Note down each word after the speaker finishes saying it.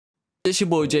It's your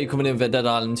boy Jay coming in with a Dead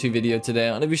Island 2 video today.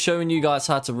 I'm going to be showing you guys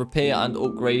how to repair and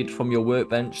upgrade from your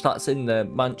workbench. That's in the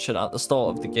mansion at the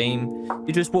start of the game.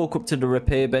 You just walk up to the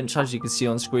repair bench, as you can see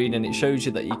on screen, and it shows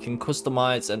you that you can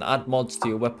customize and add mods to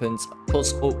your weapons,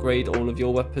 plus upgrade all of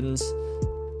your weapons,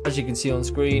 as you can see on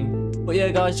screen. But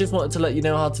yeah guys, just wanted to let you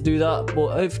know how to do that.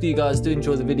 But hopefully you guys do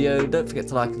enjoy the video. Don't forget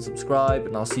to like and subscribe,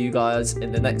 and I'll see you guys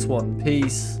in the next one.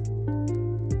 Peace.